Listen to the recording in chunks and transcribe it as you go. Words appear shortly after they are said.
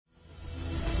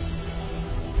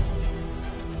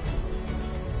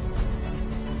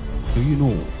Do you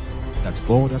know that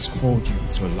God has called you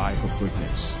to a life of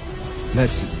greatness,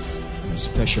 blessings, and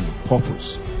especially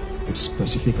purpose, with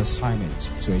specific assignment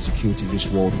to execute in this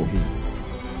world for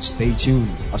Him? Stay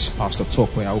tuned as Pastor Tope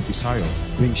Awofisayo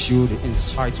brings you the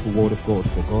insightful Word of God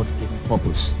for God-given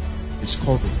purpose,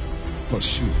 discovery,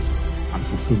 pursuit, and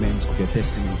fulfillment of your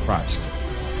destiny in Christ.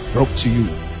 Brought to you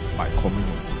by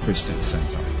Communion Christian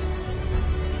Center.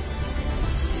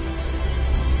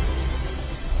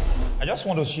 I just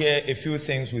want to share a few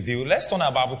things with you. Let's turn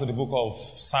our Bible to the book of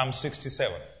Psalm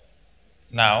 67.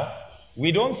 Now,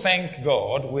 we don't thank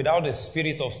God without a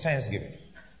spirit of thanksgiving.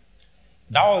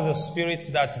 That was the spirit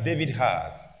that David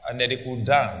had, and that he could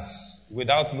dance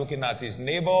without looking at his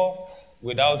neighbor,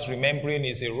 without remembering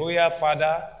he's a royal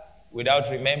father, without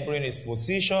remembering his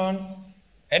position.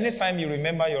 Anytime you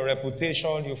remember your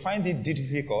reputation, you find it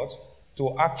difficult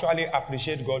to actually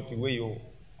appreciate God the way you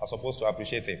are supposed to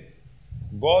appreciate Him.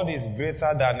 God is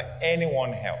greater than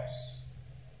anyone else.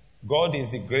 God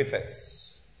is the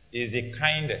greatest. He is the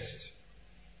kindest.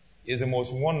 He is the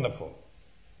most wonderful.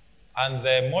 And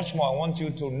much more, I want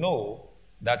you to know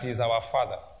that He is our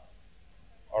Father.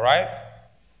 Alright?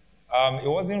 It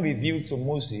wasn't revealed to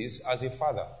Moses as a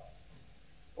father.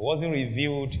 It wasn't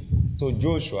revealed to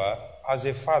Joshua as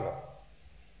a father.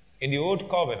 In the Old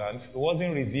Covenant, it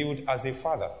wasn't revealed as a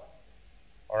father.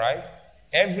 Alright?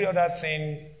 Every other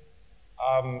thing,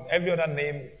 every other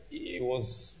name, it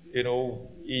was,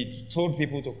 he told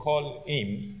people to call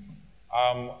Him,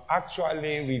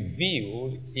 actually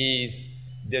revealed His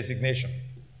designation.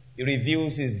 He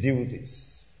reveals His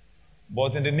duties.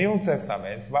 But in the New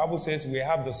Testament, the Bible says we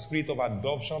have the spirit of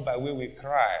adoption by which we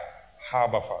cry,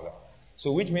 Abba, Father.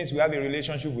 So which means we have a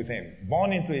relationship with Him,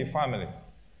 born into a family.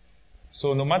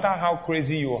 So no matter how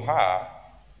crazy you are,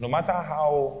 no matter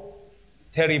how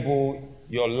terrible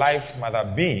your life might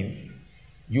have been,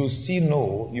 you still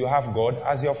know you have God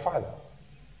as your Father.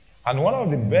 And one of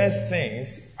the best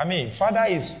things,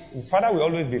 Father will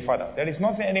always be Father. There is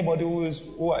nothing anybody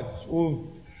who are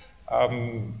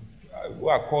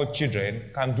called children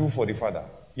can do for the Father.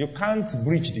 You can't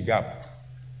bridge the gap.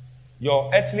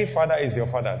 Your earthly father is your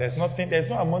father. There's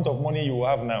no amount of money you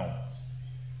have now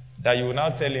that you will now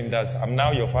tell him that I'm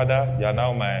now your father, you are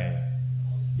now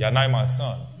my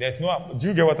son. Do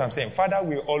you get what I'm saying? Father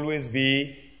will always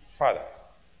be father.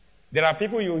 There are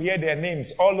people you hear their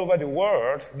names all over the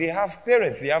world. They have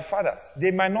parents, they have fathers.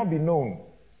 They might not be known,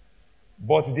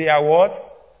 but they are what?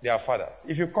 They are fathers.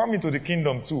 If you come into the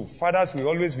kingdom too, fathers will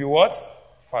always be what?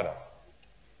 Fathers.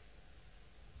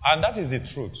 And that is the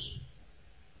truth.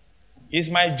 It's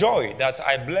my joy that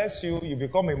I bless you, you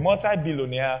become a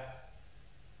multi-billionaire.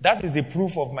 That is the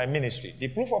proof of my ministry. The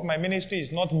proof of my ministry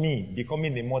is not me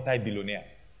becoming a multi-billionaire.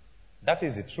 That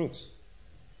is the truth.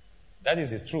 That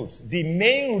is the truth. The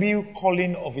main real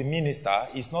calling of a minister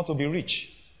is not to be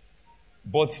rich.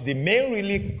 But the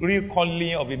main real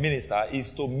calling of a minister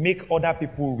is to make other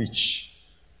people rich.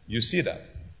 You see that?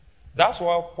 That's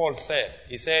what Paul said.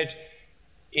 He said,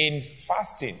 in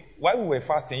fasting, while we were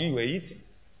fasting, you were eating.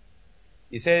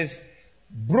 He says,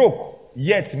 broke,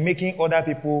 yet making other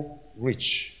people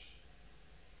rich.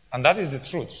 And that is the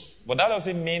truth. But that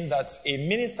doesn't mean that a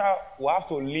minister will have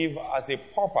to live as a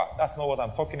pauper. That's not what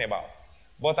I'm talking about.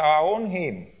 But our own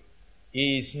aim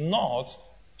is not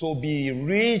to be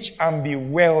rich and be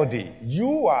wealthy.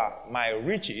 You are my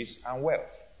riches and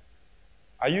wealth.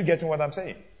 Are you getting what I'm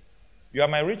saying? You are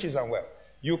my riches and wealth.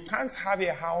 You can't have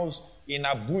a house in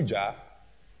Abuja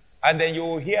and then you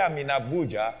will hear I'm in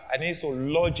Abuja, I need to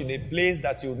lodge in a place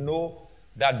that you know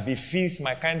that befits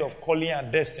my kind of calling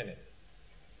and destiny.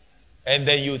 And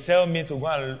then you tell me to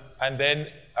go and then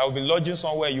I will be lodging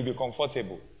somewhere you'll be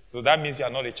comfortable. So that means you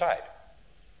are not a child.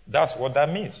 That's what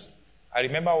that means. I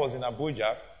remember I was in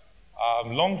Abuja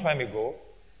long time ago.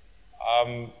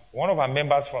 One of our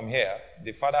members from here,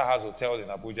 the father has hotels in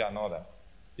Abuja and all that.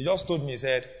 He just told me, he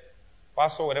said,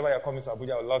 Pastor, whenever you're coming to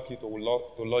Abuja, I would like you to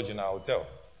lodge in our hotel.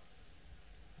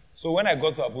 So when I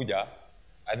got to Abuja,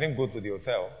 I didn't go to the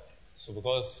hotel. So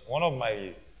because one of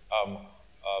my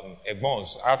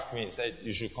egbons asked me, he said,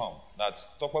 you should come. That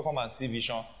Tope, come and see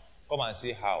vision, come and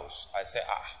see house. I said,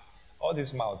 all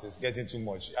this mouth is getting too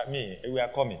much. We are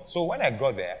coming. So when I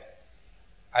got there,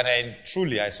 and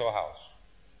I saw house.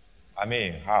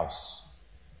 House.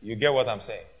 You get what I'm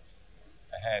saying?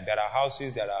 There are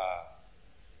houses,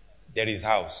 there is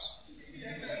house.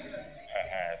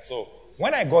 So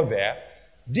when I got there,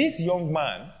 this young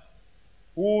man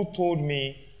who told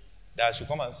me that I should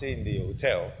come and stay in the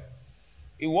hotel,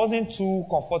 he wasn't too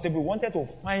comfortable. He wanted to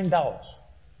find out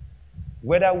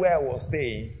whether where I was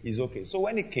staying is okay. So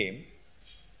when he came,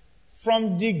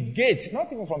 From the gate,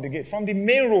 not even from the gate, from the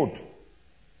main road,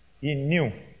 he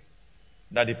knew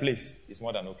that the place is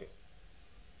more than okay.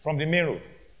 From the main road.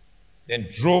 Then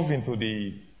drove into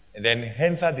then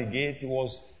entered the gate.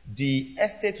 The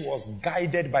estate was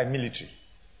guided by military.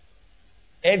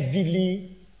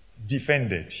 Heavily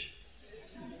defended.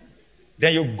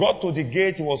 Then you got to the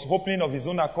gate, he was opening of his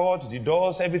own accord, the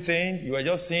doors, everything. You were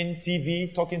just seeing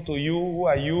TV, talking to you. Who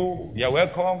are you? You're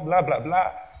welcome, blah, blah,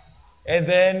 blah. And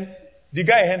then the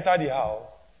guy entered the house.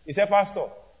 He said, Pastor,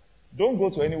 don't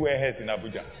go to anywhere else in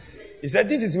Abuja. He said,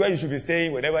 this is where you should be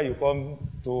staying whenever you come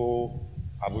to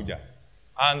Abuja.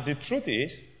 And the truth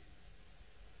is,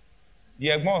 the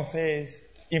Egmont says,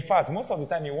 in fact, most of the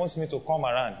time he wants me to come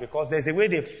around because there's a way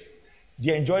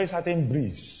they enjoy a certain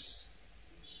breeze.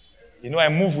 I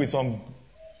move with some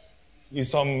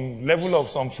level of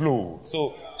some flow.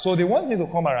 So they want me to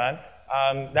come around.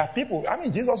 There are people,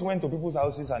 Jesus went to people's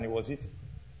houses and he was eating.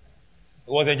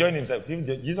 He was enjoying himself.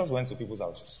 Jesus went to people's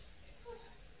houses.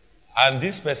 And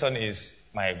this person is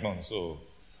my Egmont.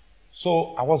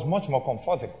 So I was much more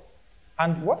comfortable.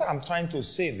 And what I'm trying to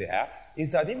say there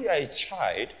is that if you are a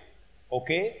child,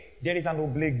 there is an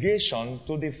obligation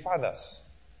to the fathers.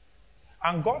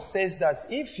 And God says that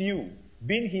if you,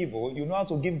 being evil, you know how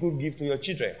to give good gifts to your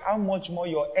children, how much more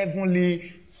your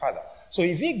heavenly Father. So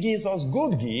if he gives us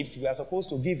good gifts, we are supposed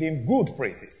to give him good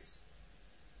praises.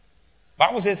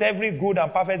 Bible says every good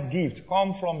and perfect gift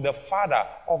comes from the Father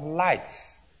of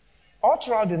lights. All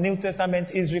throughout the New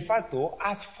Testament is referred to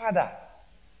as Father.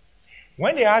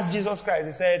 When they asked Jesus Christ,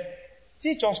 they said,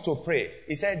 teach us to pray.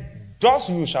 He said, thus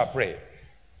you shall pray.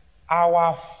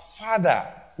 Our Father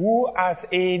who art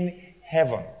in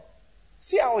heaven.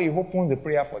 See how he opened the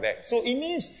prayer for them. So it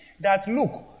means that,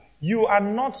 look, you are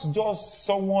not just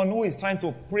someone who is trying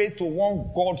to pray to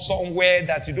one God somewhere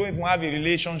that you don't even have a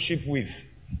relationship with.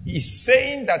 He's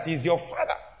saying that he's your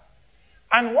Father.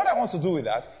 And what I want to do with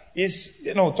that is,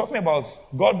 talking about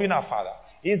God being our Father,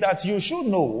 is that you should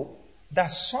know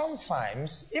that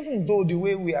sometimes, even though the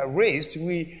way we are raised,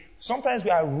 sometimes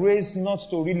we are raised not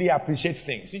to really appreciate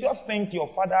things. You just think your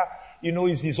father,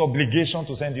 is his obligation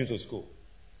to send you to school.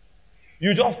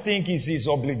 You just think it's his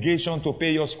obligation to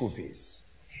pay your school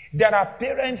fees. There are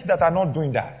parents that are not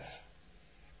doing that.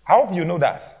 I hope you know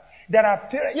that. There are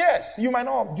parents, yes, you might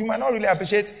not really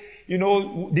appreciate, the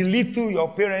little your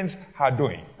parents are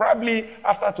doing. Probably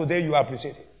after today you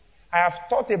appreciate it. I have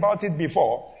thought about it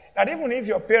before, that even if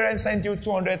your parents send you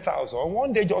 200,000,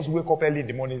 one day just wake up early in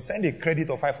the morning, send a credit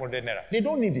of 500 naira. They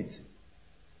don't need it.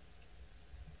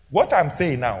 What I'm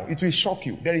saying now, it will shock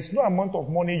you. There is no amount of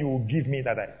money you will give me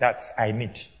that I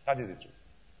need. That is the truth.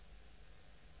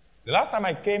 The last time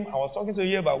I came, I was talking to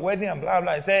you about wedding and blah,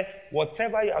 blah. I said,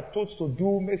 whatever you are told to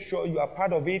do, make sure you are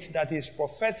part of it. That is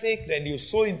prophetic. Then you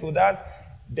sow into that.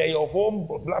 Then your home,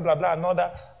 blah, blah, blah,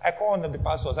 another. I call one of the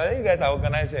pastors. I said, you guys are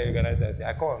organized here,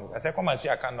 I call him. I said, come and see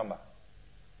account number.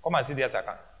 Come and see their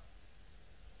account.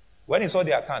 When he saw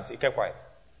the account, he kept quiet.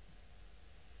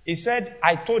 He said,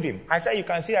 I told him, I said, you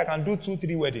can see I can do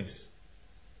 2-3 weddings.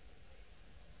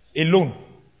 Alone.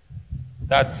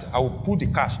 That I will put the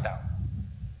cash down.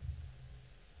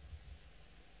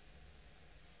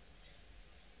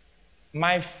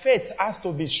 My faith has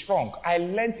to be strong. I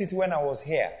learned it when I was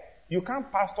here. You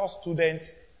can't pastor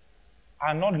students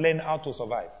and not learn how to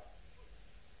survive.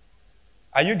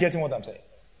 Are you getting what I'm saying?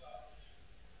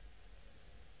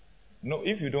 No,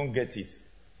 if you don't get it,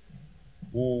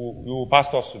 you will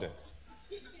pastor students.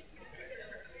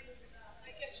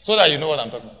 So that you know what I'm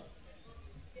talking about.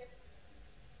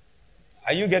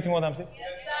 Are you getting what I'm saying? Yes,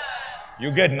 sir.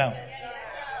 You get now. Yes,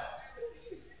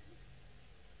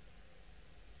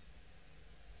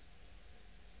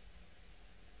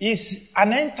 it's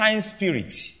an end time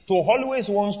spirit to always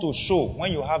wants to show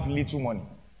when you have little money.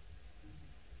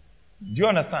 Do you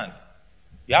understand?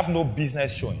 You have no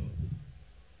business showing.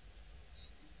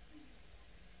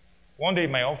 One day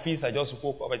in my office, I just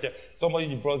woke up.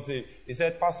 Somebody brought say, he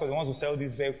said, Pastor, they want to sell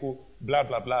this vehicle, blah,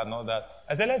 blah, blah, and all that.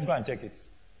 I said, let's go and check it.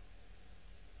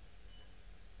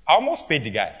 I almost paid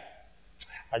the guy.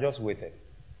 I just waited.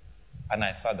 And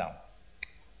I sat down.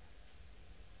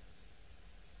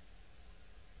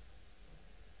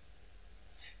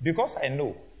 Because I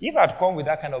know, if I'd come with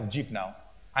that kind of Jeep now,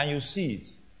 and you see it,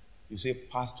 you say,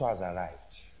 Pastor has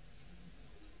arrived.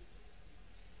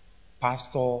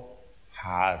 Pastor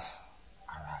has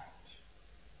arrived.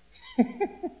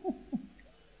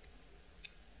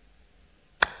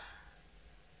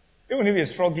 Even if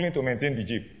he's struggling to maintain the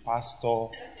Jeep, Pastor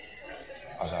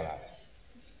has arrived.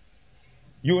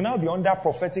 You will now be under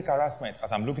prophetic harassment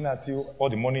as I'm looking at you, all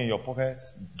the money in your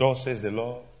pockets, thus says the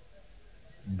Lord.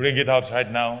 Bring it out right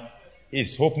now.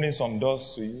 is opening some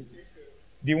doors to you.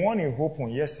 The one he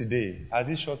opened yesterday, has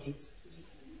he shut it?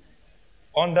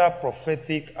 Under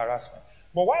prophetic harassment.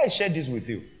 But why I share this with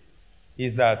you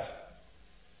is that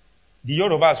the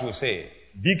Yorubas will say,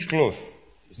 big cloth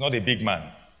is not a big man.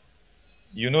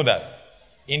 You know that.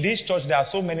 In this church, there are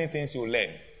so many things you learn.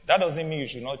 That doesn't mean you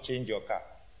should not change your car.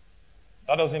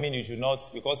 That doesn't mean you should not,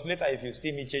 because later if you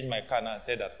see me change my car now and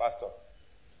say that, Pastor,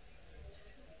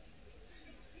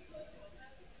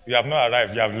 you have not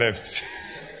arrived, you have left.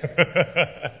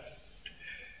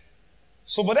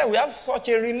 So, but then we have such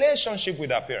a relationship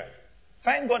with our parents.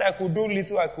 Thank God I could do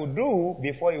little I could do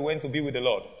before he went to be with the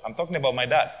Lord. I'm talking about my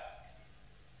dad.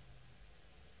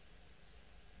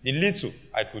 The little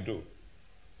I could do.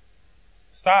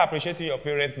 Start appreciating your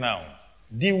parents now.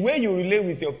 The way you relate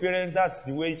with your parents, that's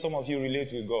the way some of you relate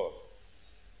with God.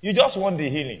 You just want the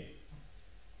healing.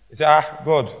 You say,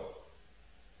 God,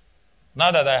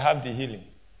 now that I have the healing.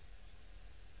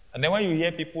 And then when you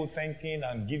hear people thanking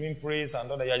and giving praise and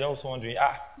all that, you're just wondering,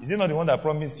 is he not the one that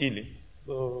promised healing?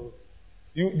 So,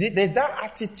 there's that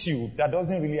attitude that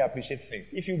doesn't really appreciate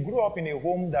things. If you grow up in a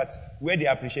home where they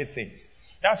appreciate things,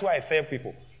 that's why I tell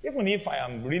people, even if I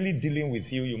am really dealing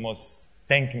with you, you must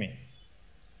thank me.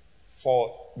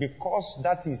 Because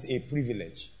that is a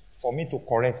privilege. For me to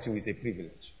correct you is a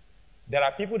privilege. There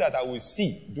are people that I will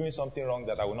see doing something wrong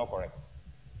that I will not correct.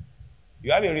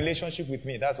 You have a relationship with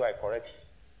me, that's why I correct you.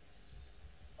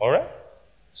 Alright?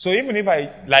 So even if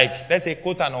I, let's say,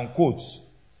 quote and unquote,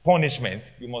 punishment,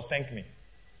 you must thank me.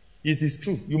 It is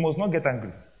true. You must not get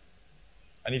angry.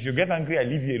 And if you get angry, I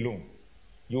leave you alone.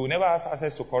 You will never have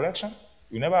access to correction.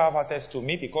 You never have access to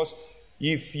me, because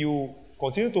if you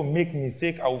continue to make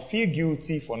mistake, I will feel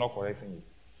guilty for not correcting you.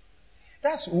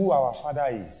 That's who our Father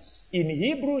is. In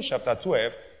Hebrews chapter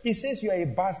 12, he says you are a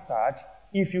bastard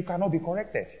if you cannot be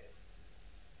corrected.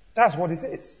 That's what it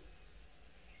says.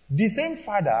 The same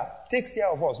Father takes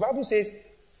care of us. The Bible says,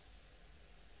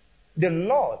 the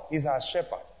Lord is our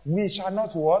shepherd. We shall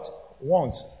not what?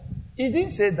 Want. He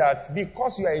didn't say that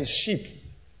because you are a sheep,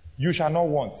 you shall not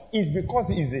want. It's because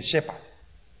he is a shepherd.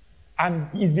 And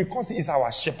it's because he is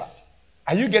our shepherd.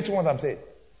 Are you getting what I'm saying?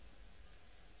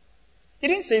 He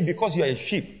didn't say because you are a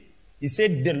sheep. He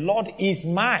said the Lord is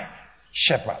my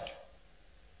shepherd.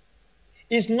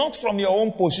 It's not from your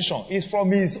own position. It's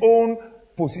from his own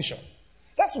position.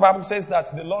 That's what the Bible says,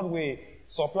 that the Lord will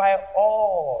supply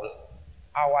all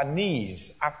our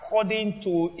needs according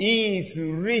to his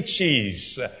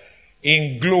riches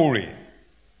in glory.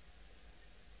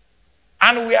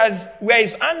 And we are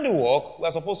his handiwork, we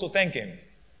are supposed to thank him.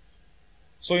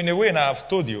 So in a way, now I've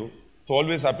told you to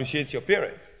always appreciate your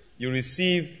parents. You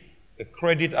receive a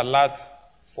credit alert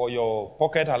for your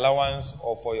pocket allowance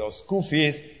or for your school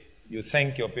fees, you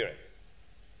thank your parents.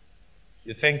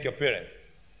 You thank your parents.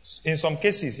 In some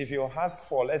cases, if you ask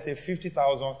for, let's say,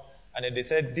 50,000, and then they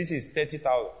said, this is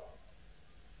 30,000,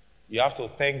 you have to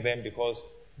thank them because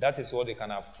that is what they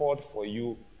can afford for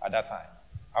you at that time.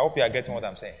 I hope you are getting what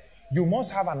I'm saying. You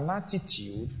must have an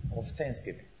attitude of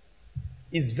thanksgiving.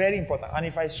 It's very important. And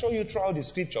if I show you throughout the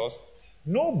scriptures,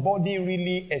 nobody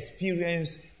really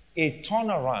experienced a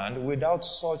turnaround without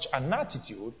such an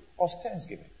attitude of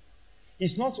thanksgiving.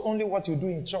 It's not only what you do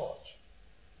in church.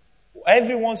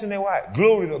 Every once in a while,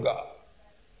 glory to God.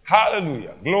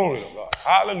 Hallelujah. Glory to God.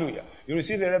 Hallelujah. You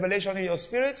receive a revelation in your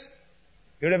spirit,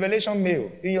 a revelation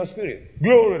mail in your spirit.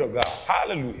 Glory to God.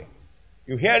 Hallelujah.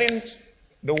 You hearing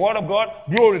the word of God?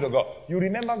 Glory to God. You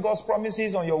remember God's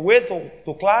promises on your way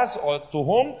to class or to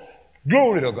home?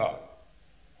 Glory to God.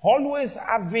 Always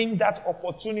having that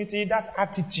opportunity, that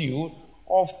attitude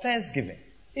of thanksgiving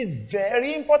is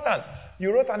very important.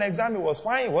 You wrote an exam, it was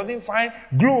fine, it wasn't fine.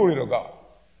 Glory to God.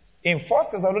 In 1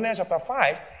 Thessalonians chapter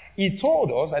 5, he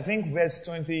told us, I think verse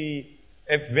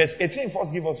 18,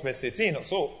 first give us verse 18 or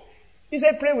so. He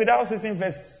said, pray without ceasing,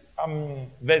 verse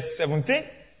 17.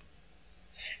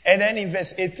 And then in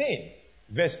verse 18,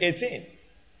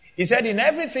 he said, in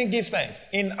everything give thanks.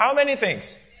 In how many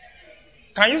things?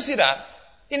 Can you see that?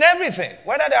 In everything.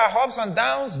 Whether there are ups and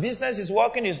downs, business is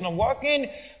working, it's not working,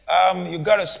 you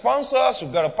got a sponsor,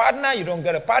 you got a partner, you don't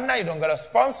get a partner, you don't get a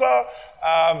sponsor,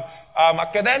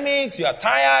 academics, you are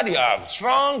tired, you are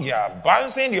strong, you are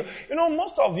bouncing,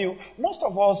 most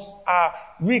of us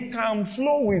we can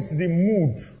flow with the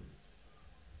mood.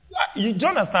 You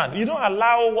don't understand. You don't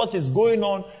allow what is going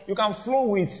on. You can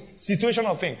flow with situation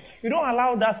of things. You don't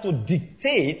allow that to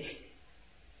dictate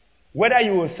whether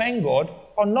you will thank God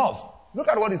or not. Look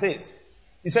at what he says.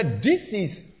 He said, this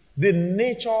is the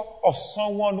nature of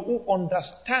someone who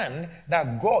understands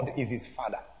that God is his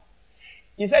Father.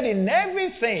 He said, in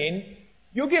everything,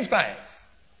 you give thanks.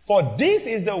 For this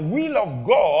is the will of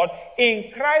God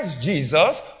in Christ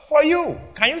Jesus for you.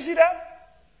 Can you see that?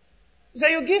 He said,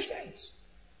 you give thanks.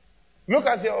 Look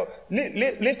at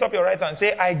lift up your right hand and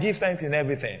say, I give thanks in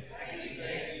everything.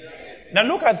 Now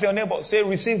look at your neighbor. Say,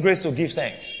 receive grace to give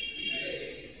thanks.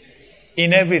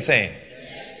 In everything.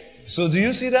 So do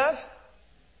you see that?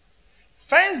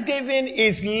 Thanksgiving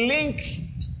is linked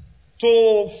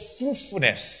to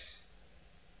fruitfulness.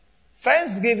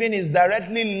 Thanksgiving is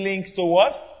directly linked to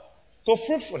what? To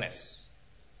fruitfulness.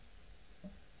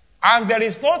 And there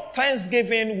is no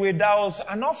thanksgiving without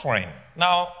an offering.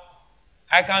 Now,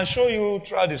 I can show you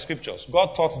throughout the scriptures.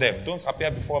 God taught them, don't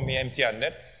appear before me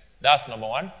empty-handed. That's number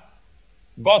one.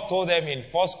 God told them in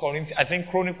 1 Corinthians, I think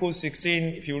Chronicles 16,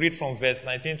 if you read from verse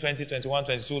 19, 20, 21,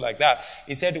 22, like that,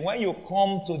 he said, when you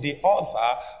come to the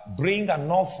altar, bring an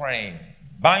offering,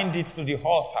 bind it to the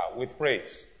altar with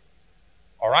praise.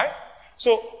 Alright?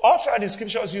 So, all throughout the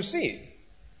scriptures you see it.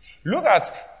 Look at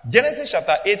Genesis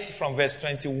chapter 8 from verse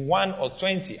 21 or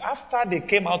 20. After they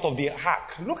came out of the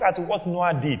ark, look at what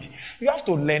Noah did. You have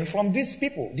to learn from these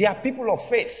people. They are people of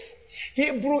faith.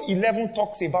 Hebrew 11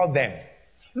 talks about them.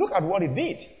 Look at what he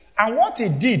did. And what he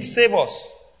did saved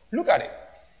us. Look at it.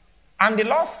 And the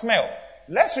Lord smelled.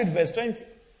 Let's read verse 20.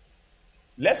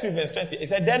 Let's read verse 20. It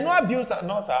said, then Noah built an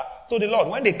altar to the Lord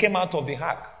when they came out of the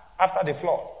ark after the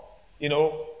flood.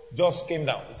 Just came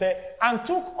down. He said, and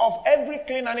took of every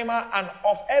clean animal and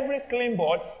of every clean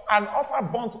bird and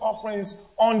offered burnt offerings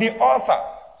on the altar.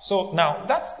 So now,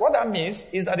 what that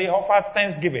means is that he offers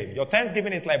thanksgiving. Your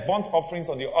thanksgiving is like burnt offerings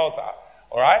on the altar.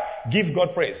 Alright? Give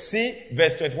God praise. See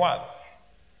verse 21.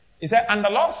 He said, and the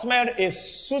Lord smelled a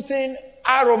soothing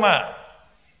aroma.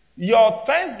 Your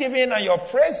thanksgiving and your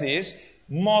praises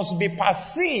must be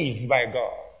perceived by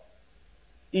God.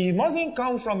 It mustn't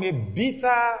come from a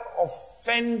bitter,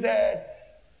 offended,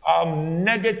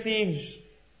 negative,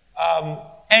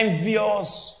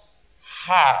 envious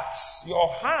heart. Your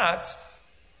heart,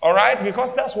 alright,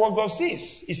 because that's what God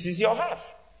sees. He sees your heart.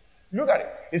 Look at it.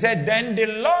 He said, then the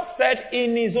Lord said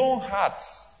in his own heart,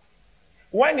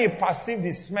 when he perceived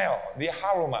the smell, the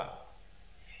aroma,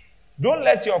 don't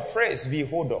let your praise be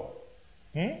odor.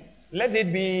 Let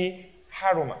it be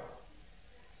aroma.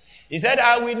 He said,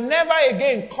 I will never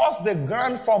again curse the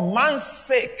ground for man's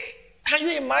sake. Can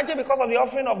you imagine because of the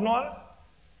offering of Noah?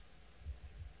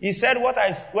 He said, what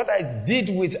I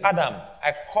did with Adam,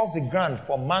 I cursed the ground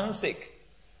for man's sake.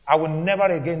 I will never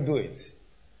again do it.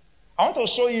 I want to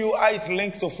show you how it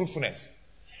links to fruitfulness.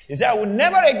 He said, I will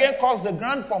never again curse the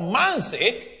ground for man's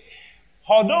sake,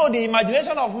 although the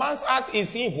imagination of man's heart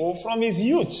is evil from his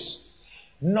youth.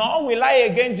 Nor will I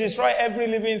again destroy every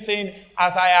living thing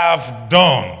as I have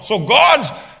done. So God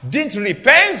didn't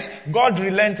repent, God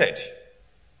relented.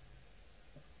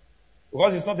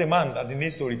 Because it's not a man that he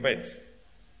needs to repent.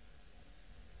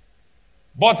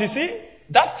 But you see,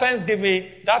 that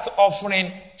thanksgiving, that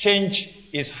offering changed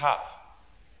his heart.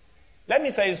 Let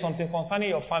me tell you something concerning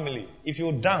your family. If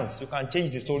you dance, you can change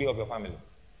the story of your family.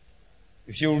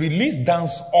 If you release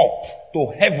dance up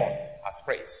to heaven as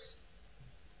praise.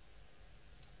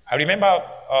 I remember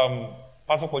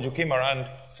Pastor Kojo came around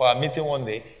for a meeting one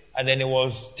day, and then he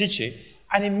was teaching,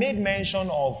 and he made mention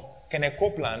of Kenneth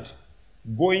Copeland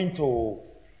going to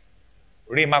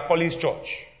Ray Macaulay's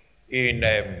church in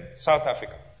South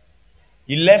Africa.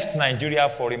 He left Nigeria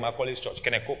for Ray Macaulay's church,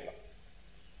 Kenneth Copeland.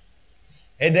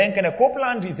 And then Kenneth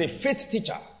Copeland is a faith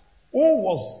teacher who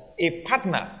was a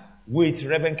partner with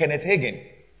Reverend Kenneth Hagin.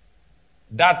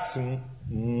 That's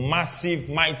massive,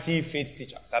 mighty faith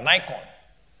teacher. It's an icon.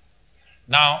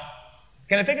 Now,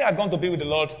 Kenneth Hagin had gone to be with the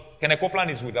Lord. Kenneth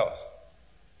Copeland is with us.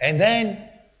 And then,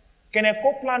 Kenneth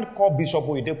Copeland called Bishop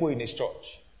Oyedepo in his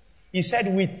church. He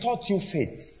said, we taught you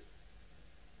faith.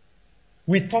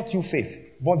 We taught you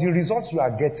faith. But the results you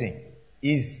are getting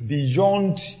is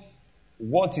beyond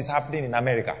what is happening in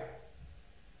America.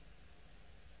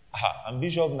 And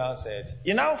Bishop now said,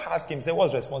 he now asked him, say,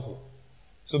 what's responsible?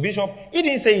 So Bishop, he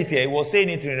didn't say it here, he was saying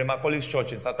it in Remakoli's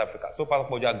church in South Africa. So Pastor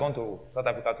Kojo had gone to South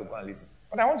Africa to go and listen.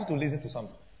 But I want you to listen to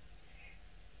something.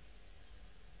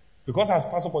 Because as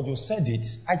Pastor Kojo said it,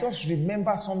 I just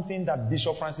remember something that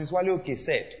Bishop Francis Waleoke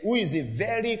said, who is a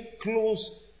very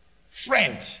close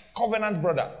friend, covenant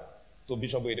brother to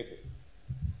Bishop Oyedepo.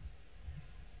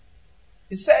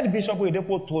 He said Bishop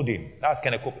Oyedepo told him, that's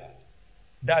Kenneth Copeland,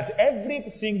 that every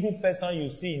single person you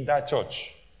see in that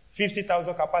church,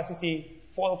 50,000 capacity,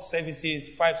 4 services,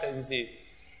 5 services,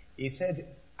 he said,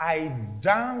 I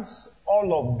dance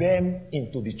all of them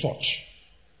into the church.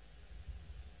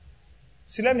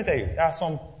 See, let me tell you, there are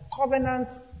some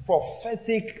covenant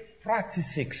prophetic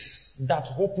practices that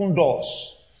open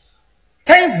doors.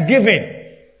 Thanksgiving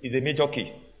is a major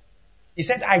key. He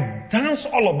said, I dance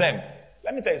all of them.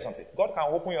 Let me tell you something. God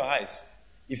can open your eyes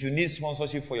if you need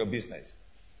sponsorship for your business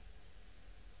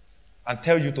and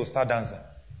tell you to start dancing.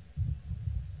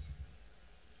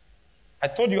 I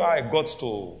told you how I got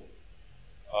to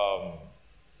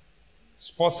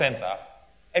sports center.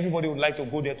 Everybody would like to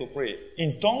go there to pray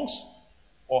in tongues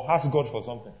or ask God for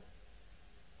something.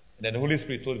 And then the Holy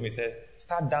Spirit told me, said,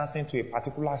 start dancing to a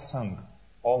particular song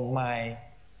on my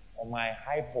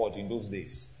iPod in those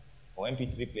days, or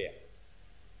MP3 player.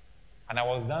 And I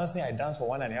was dancing. I danced for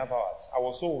 1.5 hours. I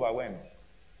was so overwhelmed,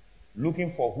 looking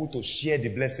for who to share the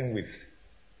blessing with.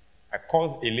 I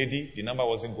called a lady. The number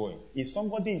wasn't going. If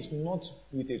somebody is not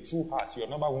with a true heart, your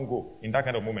number won't go in that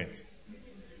kind of moment.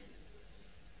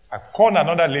 I called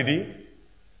another lady.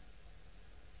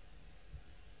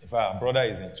 If our brother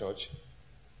is in church,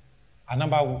 a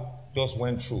number just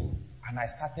went through. And I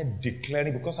started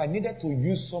declaring, because I needed to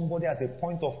use somebody as a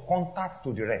point of contact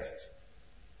to the rest.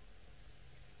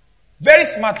 Very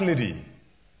smart lady.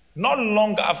 Not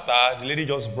long after, the lady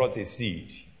just brought a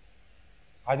seed.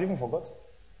 I'd even forgot.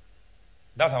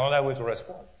 That's another way to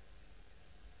respond.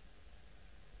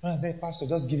 When I say, Pastor,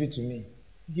 just give it to me.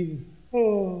 Give it.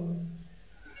 Oh,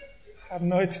 I'm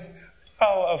not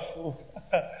powerful.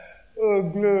 Oh,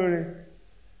 glory.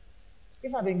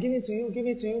 If I've been giving to you,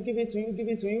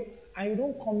 and you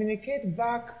don't communicate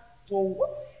back to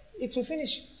it will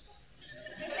finish.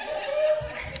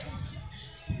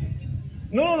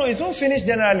 No, it won't finish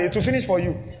generally. It will finish for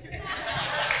you.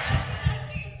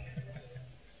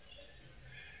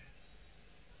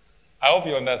 I hope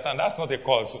you understand. That's not a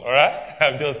cause, all right?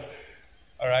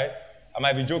 All right? I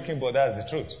might be joking, but that's the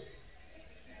truth.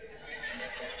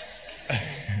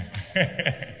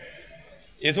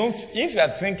 If you are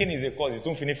thinking it's a cause, it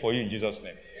won't finish for you in Jesus'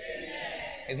 name.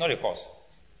 It's not a cause.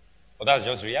 But that's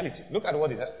just reality. Look at what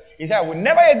he said. He said, I will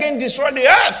never again destroy the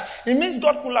earth. It means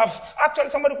God could have, actually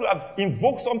somebody could have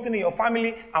invoked something in your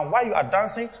family, and while you are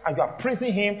dancing and you are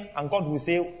praising him, and God will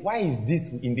say, why is this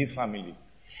in this family?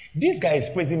 This guy is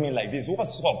praising me like this.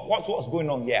 What's up? What's going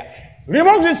on here?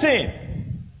 Remove this thing.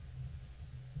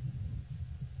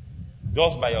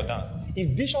 Just by your dance.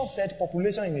 If Bishop said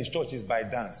population in his church is by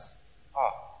dance,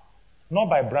 not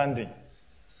by branding.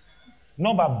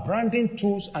 Not by branding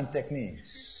tools and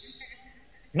techniques.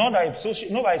 Not by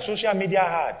social media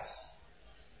ads.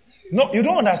 No, you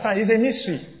don't understand. It's a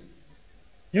mystery.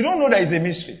 You don't know that it's a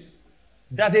mystery.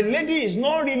 That the lady is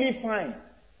not really fine,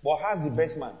 but has the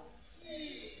best man.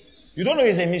 You don't know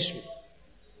it's a mystery.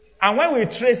 And when we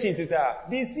trace it,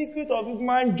 the secret of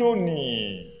man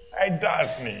Johnny, I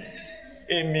dance me.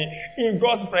 In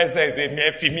God's presence,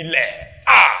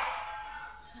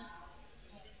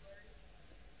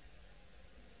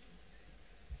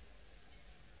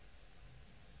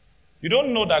 You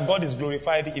don't know that God is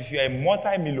glorified if you are a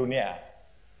multi-millionaire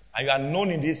and you are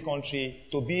known in this country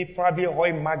to be probably a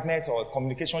oil magnate or a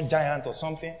communication giant or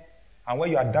something, and when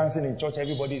you are dancing in church,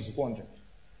 everybody is wondering,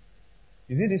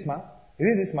 is it this man? Is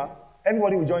it this man?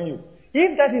 Everybody will join you.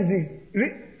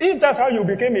 If that's how you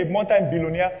became a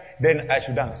multi-billionaire, then I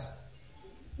should dance.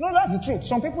 No, that's the truth.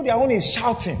 Some people, their own is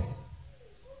shouting.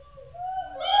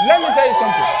 Let me tell you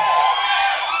something.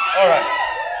 All right.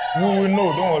 We will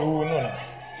know. Don't worry, we will know now.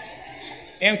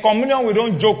 In communion, we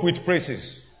don't joke with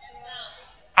praises.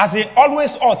 As in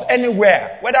always hot,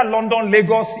 anywhere. Whether London,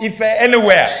 Lagos, Ife,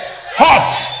 anywhere.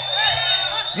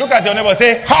 Hot. Look at your neighbor,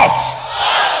 say, hot.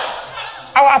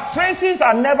 Our praises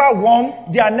are never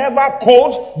warm. They are never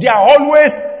cold. They are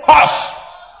always hot.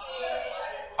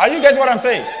 Are you getting what I'm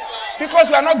saying? Because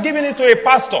we are not giving it to a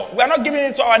pastor. We are not giving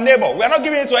it to our neighbor. We are not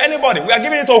giving it to anybody. We are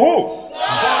giving it to who?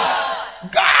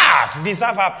 God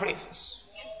deserves our praises.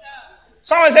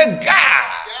 Someone say,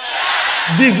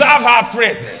 God deserves our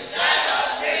praises.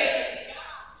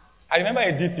 I remember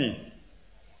a DP.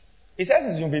 He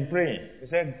says he's been praying. He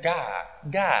said, God.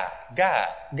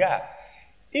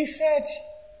 He said,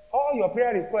 all your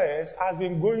prayer requests has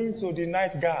been going to the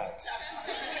night guard,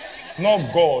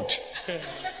 not God.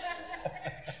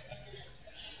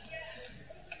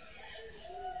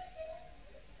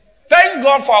 Thank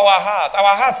God for our heart.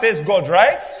 Our heart says God,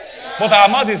 right? But our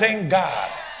mouth is saying God.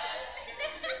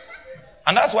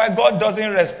 And that's why God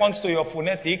doesn't respond to your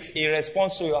phonetics. He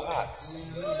responds to your heart.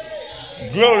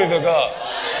 Glory to God.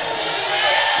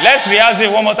 Let's rehearse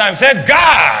it one more time. Say,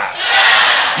 God,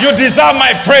 you deserve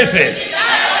my praises.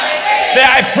 Say,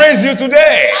 I praise you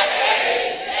today.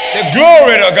 Say,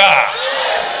 glory to God.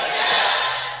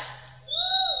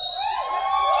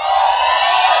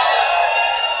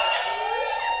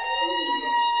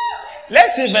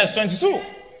 Let's see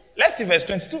verse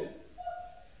 22.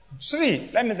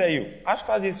 3, let me tell you,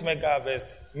 after this mega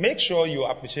harvest, make sure you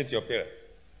appreciate your parents.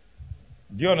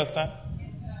 Do you understand?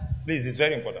 Please, it's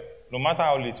very important. No matter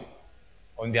how little.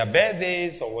 On their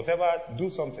birthdays or whatever, do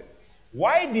something.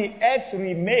 Why the earth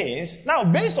remains, now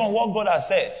based on what God has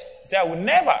said, he said, I will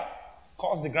never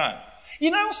curse the ground. He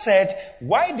now said,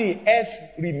 why the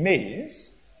earth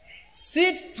remains,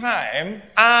 seed time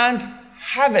and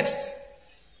harvest,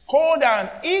 cold and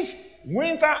heat,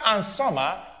 winter and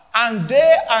summer, and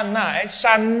day and night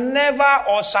shall never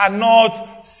or shall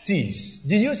not cease.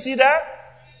 Did you see that?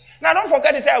 Now don't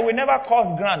forget, he said, I will never curse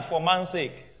ground for man's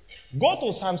sake. Go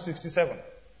to Psalm 67.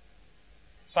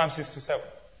 Psalm 67.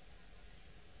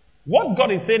 What God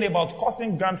is saying about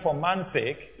cursing ground for man's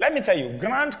sake, let me tell you,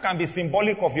 ground can be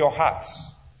symbolic of your heart.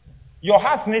 Your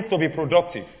heart needs to be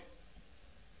productive.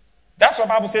 That's what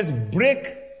the Bible says, break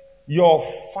your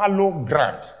fallow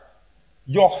ground.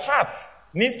 Your heart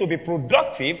needs to be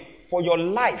productive for your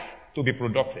life to be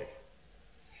productive.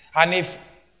 And if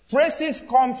praises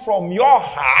come from your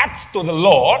heart to the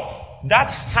Lord,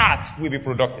 that heart will be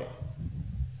productive.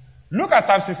 Look at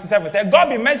Psalm 67. It says, God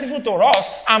be merciful to us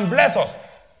and bless us,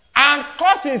 and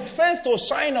cause his face to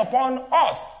shine upon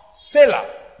us. Selah.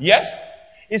 Yes?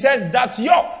 It says that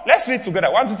let's read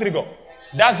together. 1, 2, 3, go.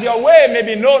 That your way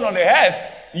may be known on the earth,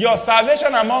 your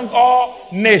salvation among all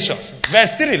nations.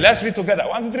 Verse 3, let's read together.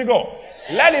 1, 2, 3, go.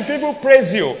 Let the people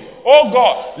praise you. Oh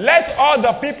God, let all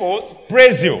the peoples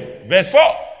praise you. Verse 4.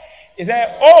 It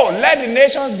says, oh, let the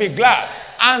nations be glad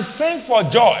and sing for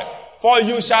joy, for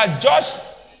you shall judge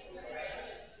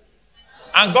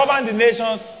and govern the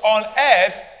nations on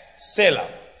earth. Selah.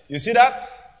 You see that?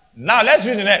 Now let's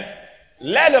read the next.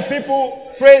 Let the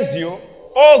people praise you.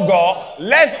 Oh God,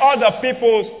 let all the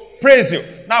peoples praise you.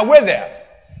 Now wait there.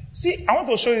 See, I want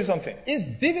to show you something.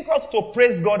 It's difficult to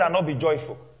praise God and not be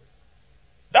joyful.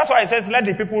 That's why it says, let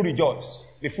the people rejoice.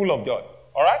 Be full of joy.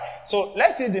 Alright? So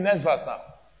let's see the next verse now.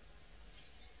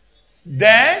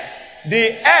 Then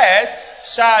the earth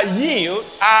shall yield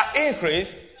our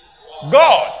increase.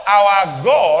 God, our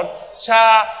God,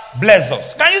 shall bless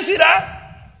us. Can you see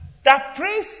that? That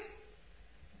praise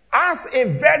has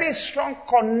a very strong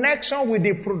connection with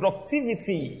the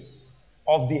productivity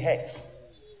of the earth.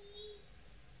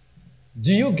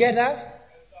 Do you get that?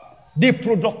 The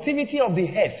productivity of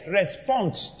the earth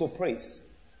responds to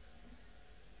praise.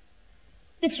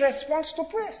 It responds to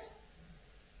praise.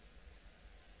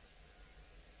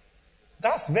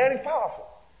 That's very powerful.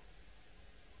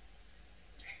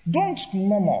 Don't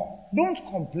murmur. Don't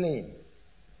complain.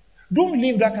 Don't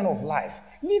live that kind of life.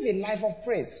 Live a life of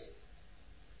praise.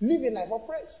 Live a life of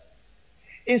praise.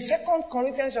 In 2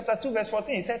 Corinthians chapter 2 verse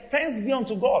 14, it said, thanks be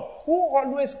unto God, who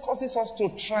always causes us to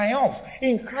triumph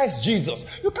in Christ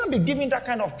Jesus. You can't be giving that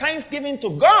kind of thanksgiving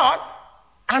to God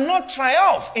and not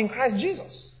triumph in Christ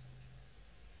Jesus.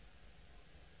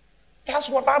 That's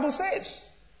what the Bible says.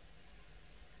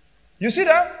 You see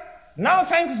that? Now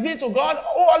thanks be to God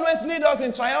who always leads us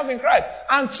in triumph in Christ,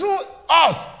 and through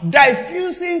us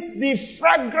diffuses the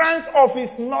fragrance of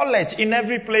his knowledge in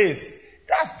every place.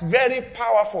 That's very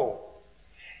powerful.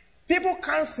 People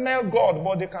can't smell God,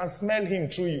 but they can smell him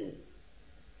through you.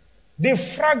 The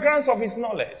fragrance of his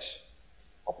knowledge.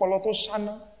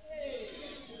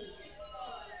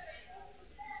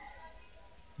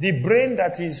 The brain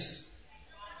that is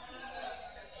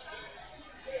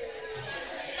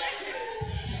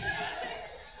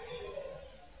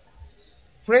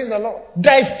praise the Lord.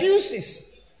 Diffuses.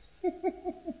 If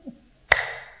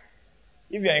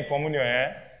you are in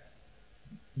communion,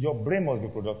 your brain must be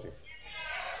productive.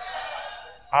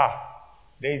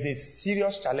 There is a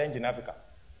serious challenge in Africa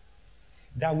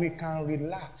that we can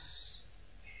relax.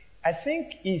 I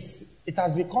think it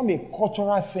has become a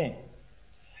cultural thing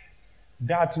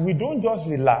that we don't just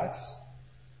relax.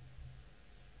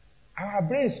 Our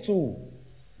brains too.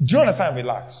 Do you understand?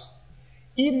 Relax.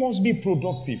 It must be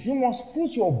productive. You must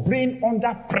put your brain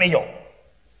under prayer.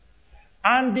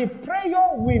 And the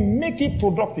prayer will make it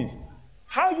productive.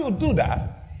 How you do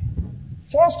that?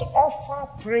 First,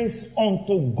 offer praise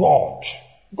unto God.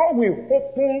 God will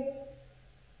open,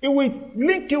 it will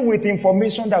link you with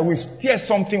information that will stir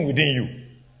something within you.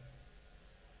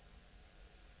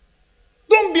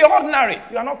 Don't be ordinary.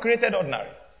 You are not created ordinary.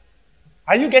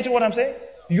 Are you getting what I'm saying?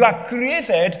 You are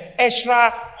created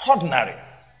extraordinary.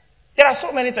 There are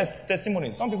so many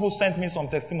testimonies. Some people sent me some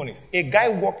testimonies. A guy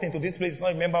walked into this place, he's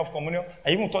not a member of communion.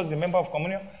 I even thought he's a member of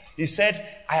communion. He said,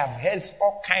 I have heard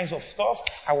all kinds of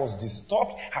stuff. I was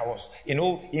disturbed. I was,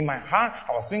 in my heart,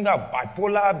 I was thinking of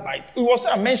bipolar. He was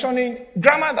mentioning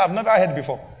grammar that I've never heard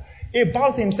before.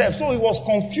 about himself. So he was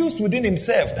confused within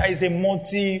himself. That is a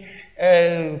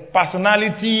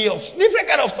multi-personality or different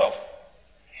kind of stuff.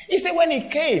 He said when he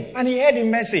came and he heard the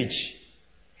message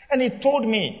and he told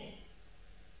me.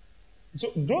 So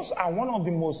those are one of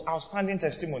the most outstanding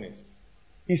testimonies.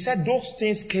 He said those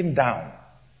things came down.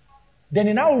 Then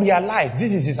he now realized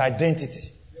this is his identity.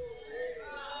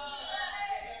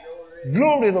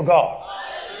 Glory to God.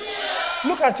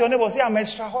 Look at your neighbor. Say, I'm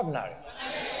extraordinary.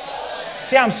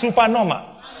 Say, I'm super normal.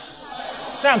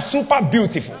 Say, I'm super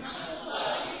beautiful.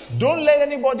 Don't let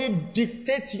anybody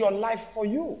dictate your life for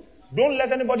you. Don't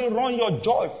let anybody run your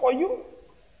joy for you.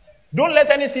 Don't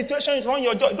let any situation run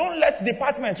your joy. Don't let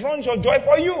department run your joy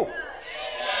for you.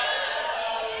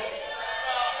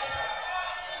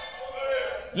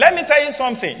 Let me tell you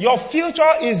something. Your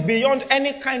future is beyond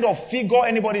any kind of figure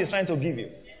anybody is trying to give you.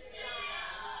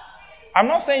 I'm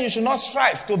not saying you should not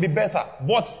strive to be better.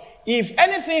 But if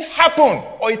anything happened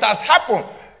or it has happened,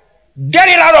 get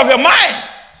it out of your mind.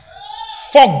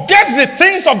 Forget the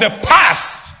things of the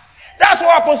past. That's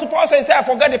what Apostle Paul says. I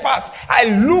forget the past. I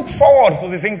look forward for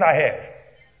the things ahead.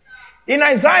 In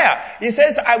Isaiah, he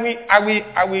says, I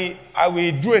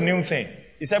will do a new thing.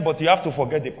 He said, but you have to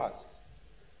forget the past.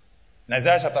 In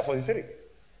Isaiah chapter 43.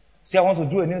 See, I want to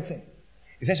do a new thing.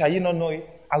 He said, shall you not know it?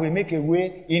 I will make a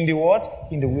way in the what?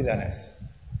 In the wilderness.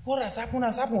 What has happened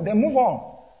has happened. Then move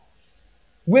on.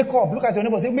 Wake up. Look at your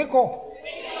neighbor. Say, wake up.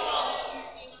 Wake up.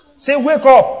 Say, wake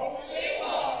up. Wake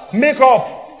up. Make up.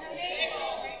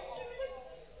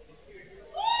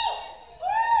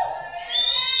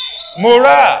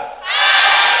 Morale.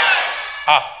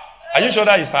 Are you sure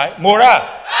that is high? Morale.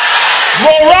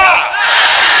 Morale.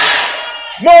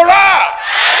 Morale.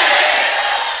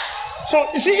 So,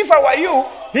 you see, if I were you,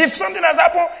 if something has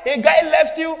happened, a guy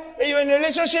left you, you're in a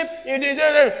relationship, you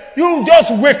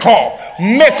just wake up,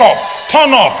 make up,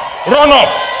 turn up, run up.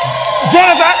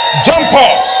 Jonathan, jump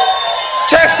up,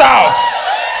 chest out.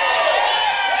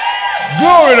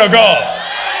 Glory to God.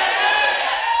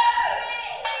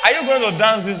 Are you going to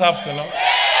dance this afternoon?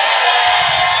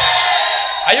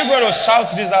 Are you going to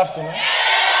shout this afternoon?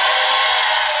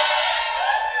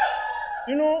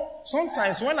 You know,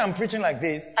 sometimes when I'm preaching like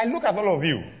this, I look at all of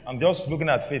you. I'm just looking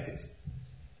at faces.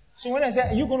 So when I say,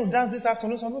 are you going to dance this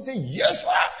afternoon? Someone say, yes,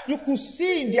 sir. You could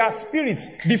see in their spirit,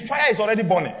 the fire is already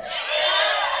burning.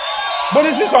 But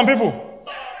you see some people,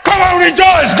 come on,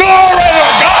 rejoice. Glory to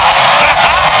God.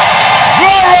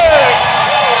 Glory.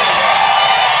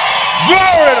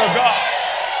 Glory to God.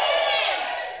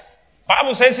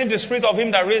 Bible says if the spirit of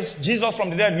him that raised Jesus from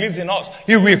the dead lives in us,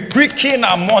 he will quicken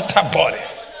our mortal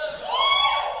bodies.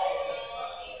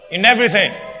 In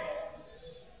everything.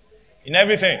 In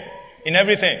everything. In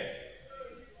everything.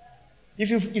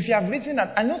 If you have written,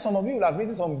 I know some of you will have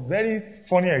written some very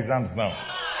funny exams now.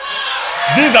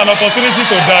 This is an opportunity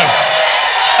to dance.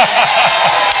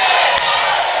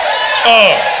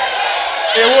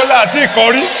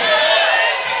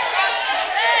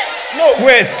 No,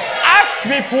 wait. Ask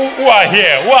people who are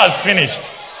here, who has finished.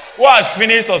 Who has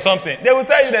finished or something. They will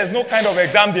tell you there's no kind of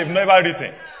exam they've never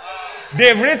written.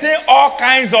 They've written all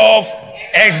kinds of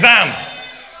exams.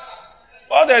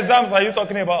 What exams are you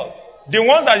talking about? The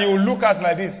ones that you look at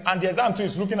like this, and the exam too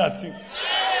is looking at you.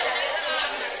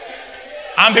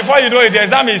 And before you know it, the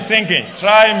exam is thinking,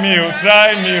 try me.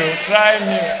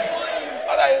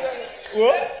 What are you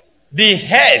doing? The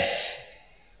health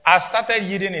has started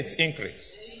yielding its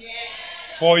increase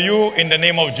for you in the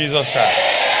name of Jesus Christ.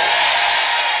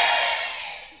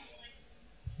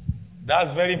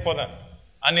 That's very important.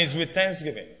 And it's with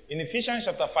thanksgiving. In Ephesians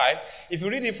chapter 5, if you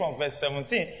read it from verse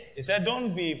 17, it said,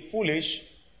 don't be foolish,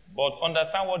 but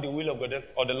understand what the will of God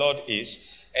or the Lord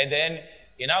is. And then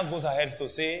it now goes ahead to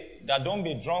say that don't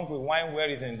be drunk with wine where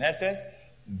it is in excess,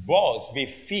 but be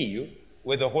filled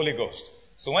with the Holy Ghost.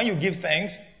 So when you give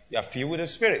thanks, you are filled with the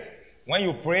Spirit. When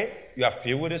you pray, you are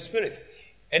filled with the Spirit.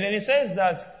 And then it says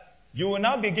that you will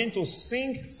now begin to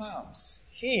sing psalms,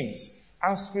 hymns,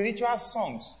 and spiritual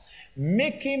songs,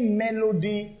 making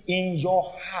melody in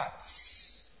your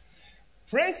hearts.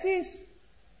 Praises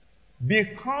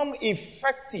become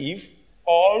effective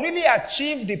or really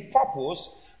achieve the purpose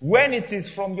when it is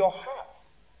from your heart.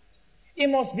 It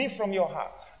must be from your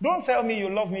heart. Don't tell me you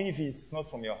love me if it's not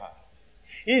from your heart.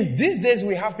 It's these days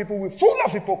we have people full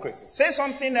of hypocrisy. Say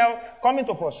something else, coming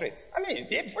to prostrate. I mean,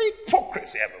 there's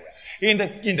hypocrisy everywhere.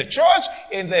 In the church,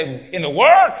 in the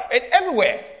world, and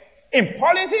everywhere. In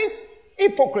politics,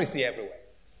 hypocrisy everywhere.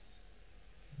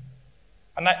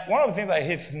 And one of the things I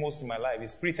hate most in my life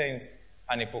is pretense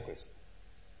and hypocrisy.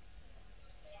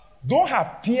 Don't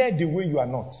appear the way you are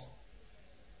not.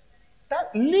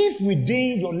 Live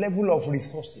within your level of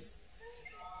resources.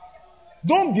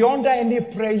 Don't be under any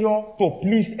pressure to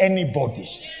please anybody.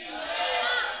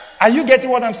 Are you getting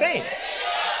what I'm saying?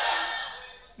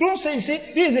 Don't say, see,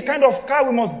 this is the kind of car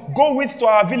we must go with to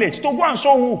our village. To go and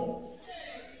show who?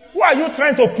 Who are you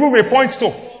trying to prove a point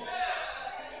to?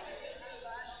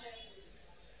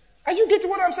 Are you getting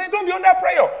what I'm saying? Don't be under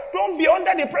prayer. Don't be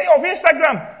under the prayer of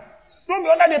Instagram. Don't be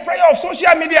under the prayer of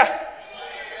social media.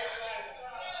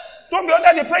 Don't be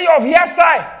under the prayer of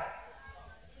hairstyle.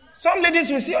 Some ladies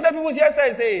will see other people's hairstyle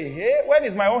and say, hey, when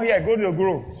is my own hair going to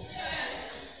grow?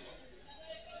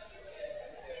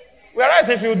 Whereas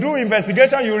if you do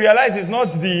investigation, you realize it's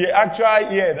not the actual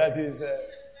hair that is...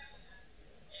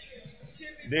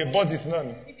 they bought it,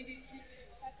 none.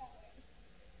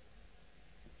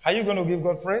 Are you going to give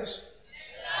God praise?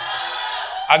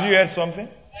 Have you heard something?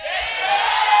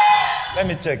 Let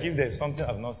me check if there's something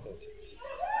I've not said.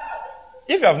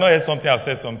 If you have not heard something, I've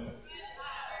said something.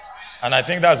 And I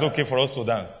think that's okay for us to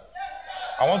dance.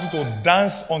 I want you to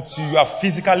dance until you are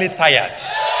physically tired.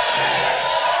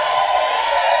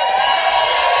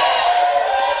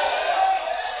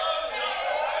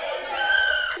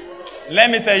 Let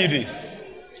me tell you this.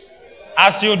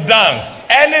 As you dance,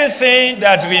 anything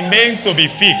that remains to be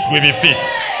fixed will be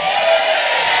fixed.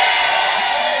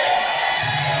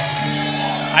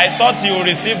 I thought you would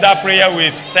receive that prayer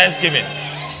with thanksgiving.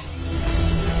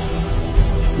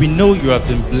 We know you have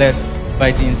been blessed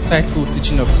by the insightful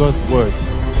teaching of God's Word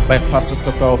by Pastor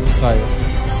Tope Awofisayo,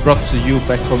 brought to you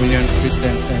by Communion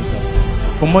Christian Center.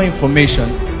 For more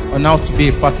information on how to be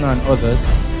a partner and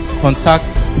others, contact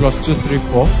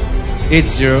 +234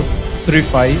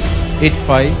 8035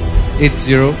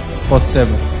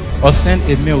 858047 or send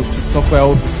a mail to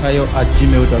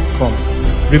topeawofisayo@gmail.com.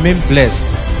 Remain blessed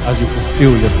as you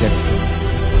fulfill your destiny.